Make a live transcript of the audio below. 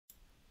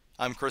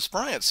I'm Chris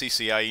Bryant,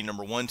 CCIE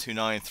number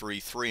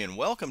 12933, and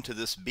welcome to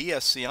this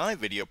BSCI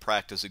video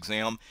practice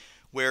exam,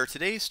 where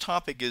today's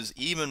topic is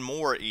even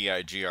more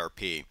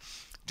EIGRP.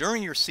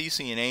 During your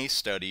CCNA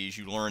studies,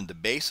 you learned the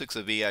basics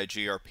of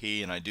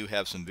EIGRP, and I do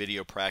have some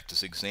video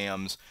practice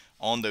exams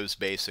on those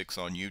basics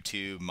on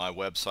YouTube, my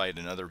website,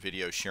 and other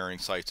video sharing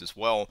sites as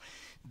well.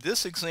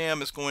 This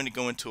exam is going to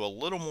go into a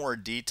little more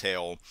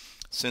detail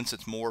since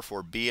it's more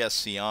for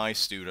BSCI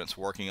students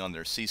working on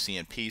their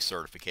CCNP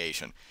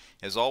certification.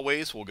 As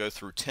always, we'll go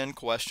through 10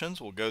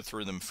 questions. We'll go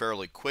through them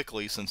fairly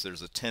quickly since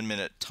there's a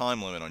 10-minute time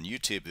limit on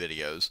YouTube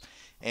videos.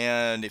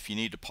 And if you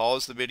need to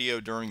pause the video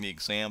during the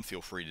exam,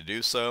 feel free to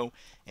do so,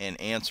 and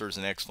answers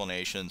and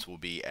explanations will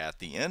be at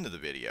the end of the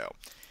video.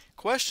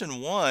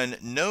 Question 1,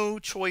 no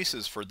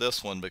choices for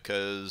this one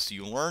because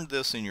you learned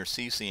this in your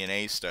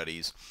CCNA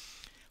studies.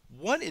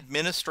 What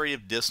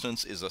administrative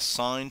distance is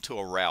assigned to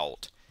a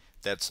route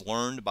that's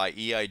learned by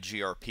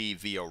EIGRP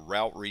via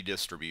route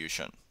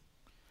redistribution?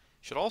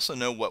 You should also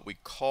know what we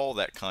call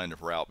that kind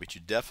of route, but you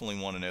definitely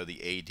want to know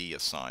the AD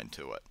assigned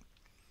to it.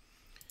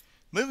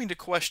 Moving to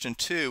question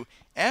 2,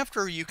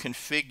 after you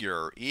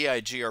configure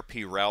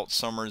EIGRP route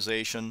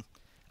summarization,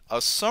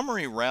 a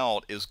summary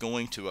route is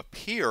going to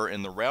appear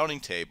in the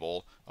routing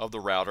table of the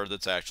router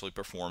that's actually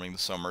performing the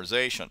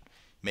summarization.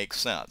 Makes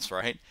sense,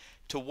 right?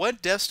 To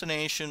what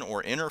destination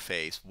or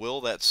interface will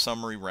that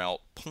summary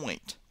route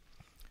point?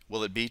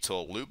 Will it be to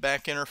a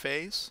loopback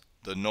interface,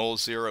 the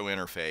null-zero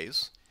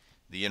interface,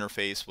 the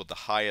interface with the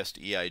highest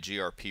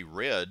EIGRP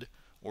RID,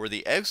 or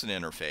the exit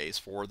interface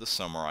for the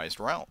summarized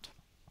route?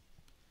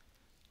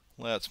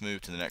 Let's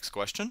move to the next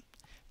question.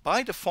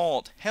 By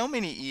default, how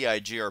many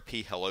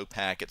EIGRP hello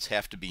packets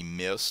have to be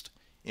missed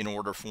in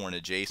order for an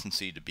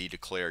adjacency to be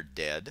declared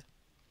dead?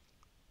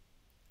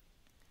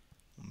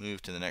 We'll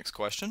move to the next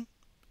question.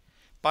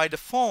 By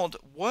default,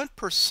 what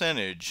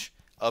percentage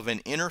of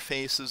an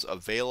interface's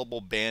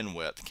available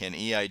bandwidth can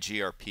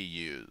EIGRP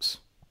use?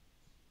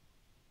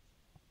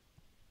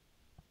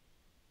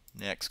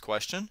 Next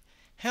question.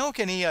 How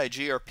can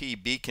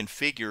EIGRP be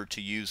configured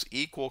to use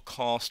equal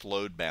cost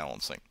load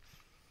balancing?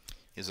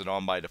 Is it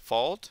on by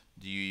default?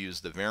 Do you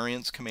use the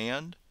variance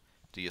command?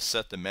 Do you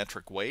set the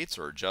metric weights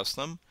or adjust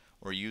them?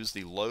 Or use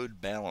the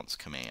load balance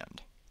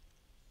command?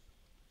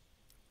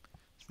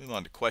 Let's move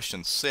on to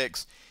question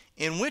 6.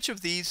 In which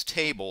of these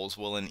tables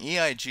will an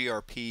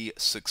EIGRP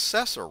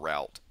successor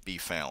route be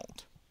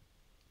found?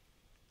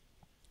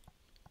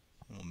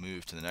 We'll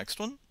move to the next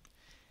one.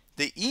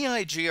 The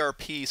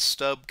EIGRP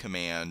stub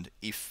command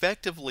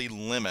effectively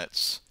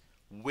limits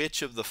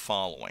which of the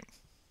following?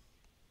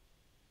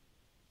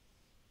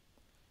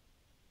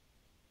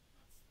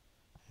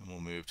 And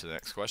we'll move to the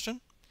next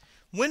question.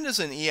 When does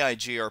an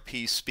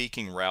EIGRP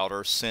speaking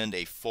router send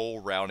a full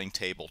routing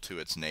table to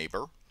its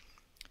neighbor?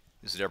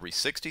 Is it every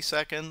 60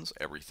 seconds,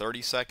 every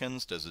 30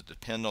 seconds? Does it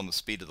depend on the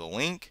speed of the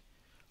link?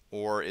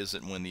 Or is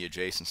it when the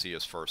adjacency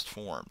is first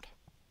formed?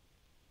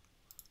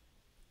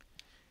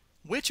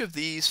 Which of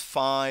these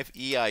 5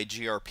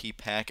 EIGRP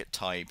packet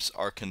types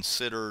are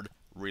considered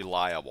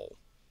reliable?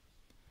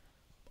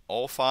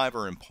 All 5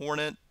 are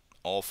important.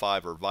 All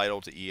 5 are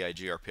vital to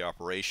EIGRP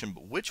operation,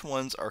 but which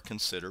ones are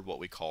considered what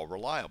we call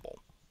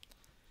reliable?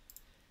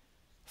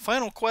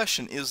 Final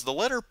question, is the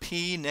letter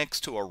P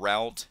next to a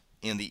route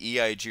in the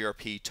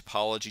EIGRP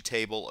topology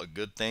table a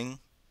good thing?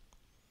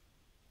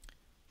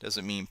 Does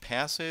it mean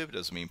passive?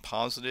 Does it mean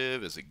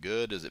positive? Is it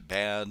good? Is it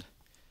bad?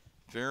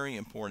 Very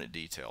important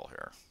detail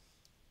here.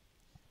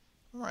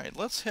 All right,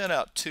 let's head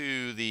out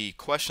to the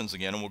questions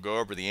again and we'll go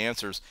over the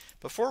answers.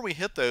 Before we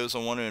hit those, I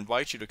want to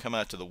invite you to come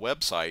out to the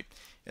website,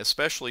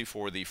 especially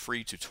for the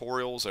free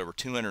tutorials. Over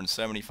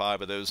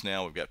 275 of those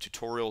now. We've got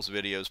tutorials,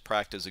 videos,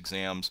 practice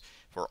exams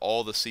for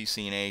all the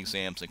CCNA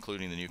exams,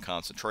 including the new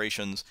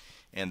concentrations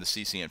and the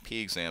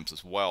CCNP exams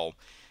as well.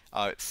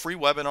 Free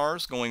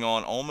webinars going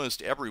on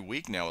almost every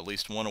week now, at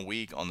least one a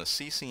week on the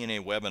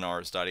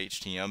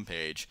ccnawebinars.htm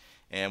page.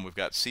 And we've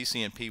got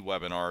CCNP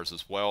webinars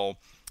as well.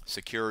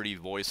 Security,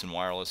 voice, and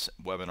wireless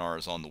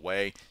webinars on the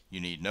way. You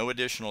need no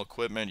additional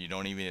equipment. You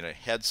don't even need a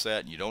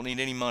headset. You don't need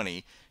any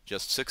money.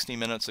 Just 60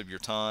 minutes of your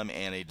time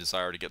and a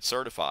desire to get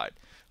certified.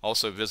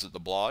 Also visit the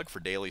blog for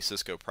daily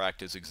Cisco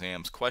practice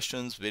exams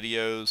questions,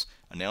 videos,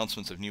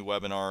 announcements of new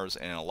webinars,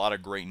 and a lot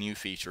of great new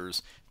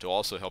features to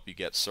also help you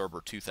get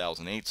Server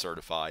 2008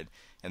 certified.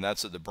 And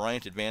that's at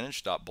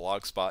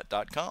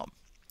thebryantadvantage.blogspot.com.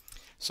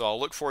 So I'll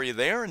look for you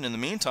there, and in the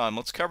meantime,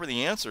 let's cover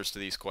the answers to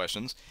these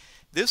questions.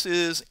 This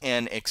is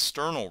an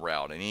external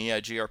route, an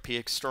EIGRP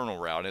external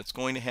route. It's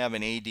going to have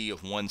an AD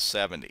of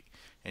 170.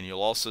 And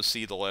you'll also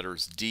see the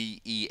letters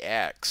D, E,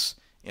 X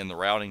in the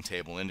routing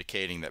table,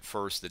 indicating that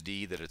first the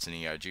D, that it's an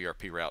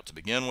EIGRP route to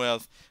begin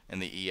with,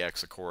 and the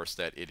EX, of course,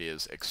 that it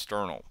is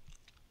external.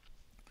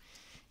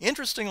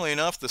 Interestingly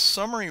enough, the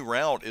summary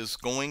route is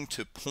going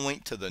to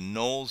point to the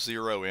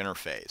null-zero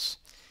interface.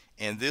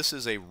 And this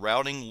is a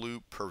routing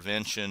loop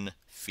prevention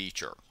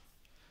feature.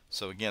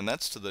 So again,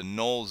 that's to the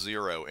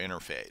null-zero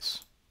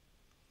interface.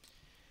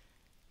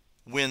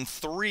 When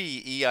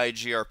 3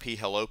 EIGRP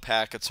hello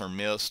packets are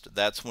missed,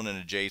 that's when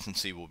an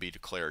adjacency will be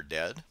declared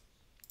dead.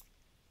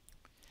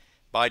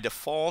 By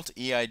default,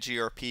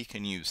 EIGRP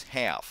can use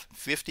half.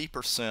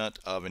 50%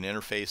 of an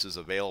interface's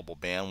available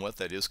bandwidth.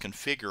 That is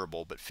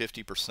configurable, but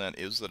 50%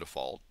 is the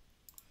default.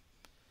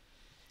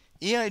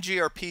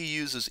 EIGRP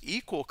uses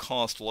equal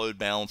cost load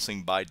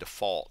balancing by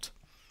default.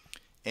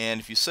 And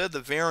if you said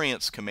the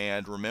variance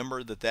command,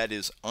 remember that that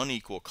is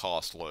unequal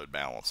cost load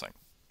balancing.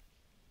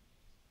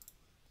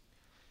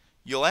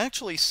 You'll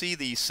actually see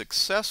the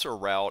successor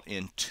route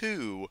in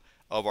 2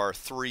 of our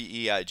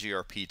 3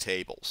 EIGRP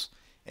tables.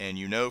 And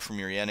you know from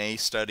your NA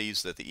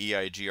studies that the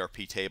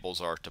EIGRP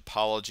tables are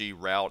topology,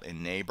 route,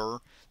 and neighbor.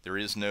 There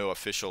is no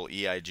official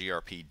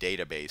EIGRP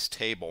database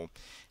table.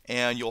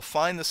 And you'll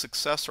find the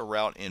successor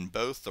route in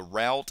both the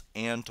route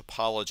and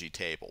topology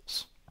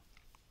tables.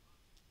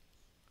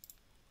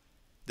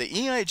 The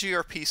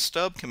EIGRP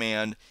stub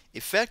command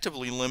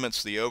effectively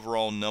limits the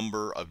overall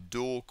number of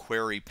dual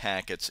query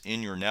packets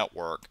in your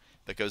network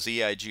because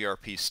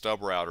EIGRP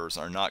stub routers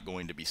are not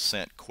going to be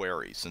sent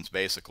queries, since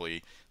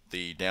basically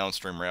the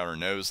downstream router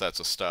knows that's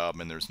a stub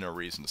and there's no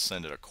reason to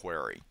send it a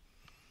query.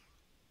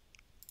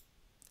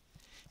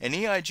 An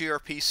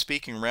EIGRP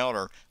speaking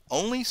router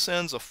only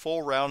sends a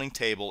full routing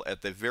table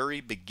at the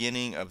very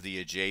beginning of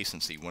the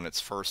adjacency when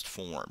it's first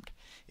formed.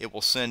 It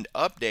will send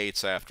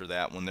updates after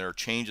that when there are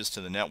changes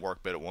to the network,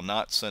 but it will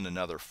not send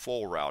another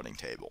full routing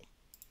table.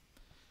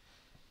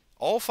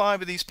 All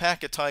 5 of these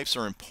packet types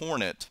are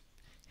important.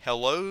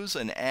 Hellos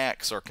and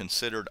ACKs are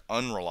considered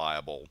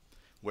unreliable,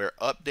 where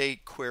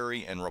update,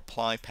 query, and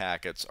reply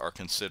packets are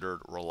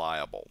considered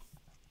reliable.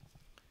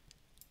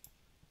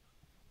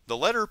 The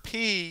letter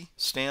P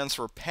stands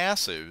for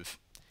passive,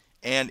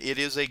 and it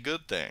is a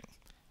good thing.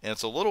 And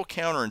it's a little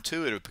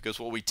counterintuitive because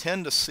what we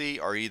tend to see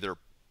are either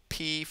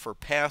P for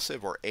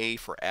passive or A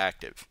for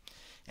active.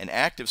 And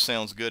active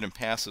sounds good and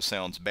passive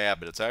sounds bad,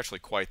 but it's actually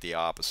quite the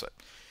opposite.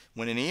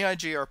 When an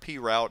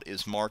EIGRP route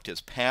is marked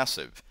as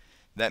passive,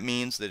 that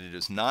means that it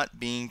is not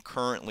being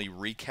currently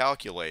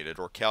recalculated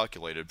or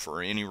calculated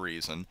for any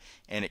reason,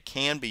 and it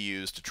can be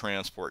used to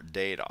transport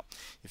data.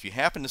 If you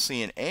happen to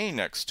see an A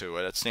next to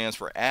it, it stands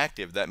for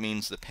active. That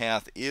means the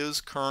path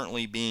is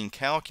currently being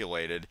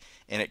calculated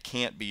and it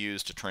can't be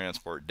used to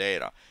transport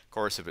data. Of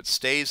course, if it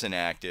stays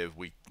inactive,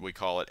 we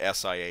call it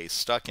SIA,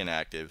 stuck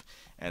inactive,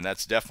 and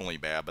that's definitely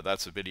bad, but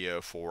that's a video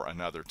for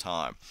another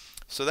time.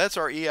 So that's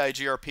our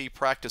EIGRP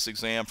practice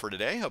exam for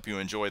today. Hope you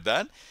enjoyed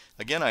that.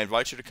 Again, I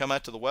invite you to come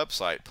out to the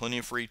website. Plenty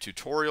of free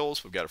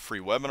tutorials. We've got a free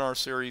webinar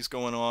series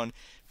going on,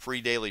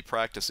 free daily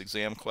practice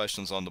exam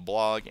questions on the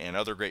blog, and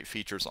other great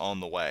features on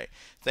the way.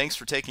 Thanks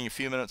for taking a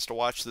few minutes to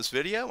watch this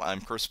video. I'm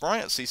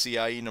Bryant,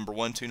 CCIE number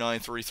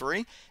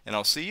 12933, and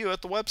I'll see you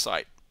at the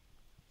website.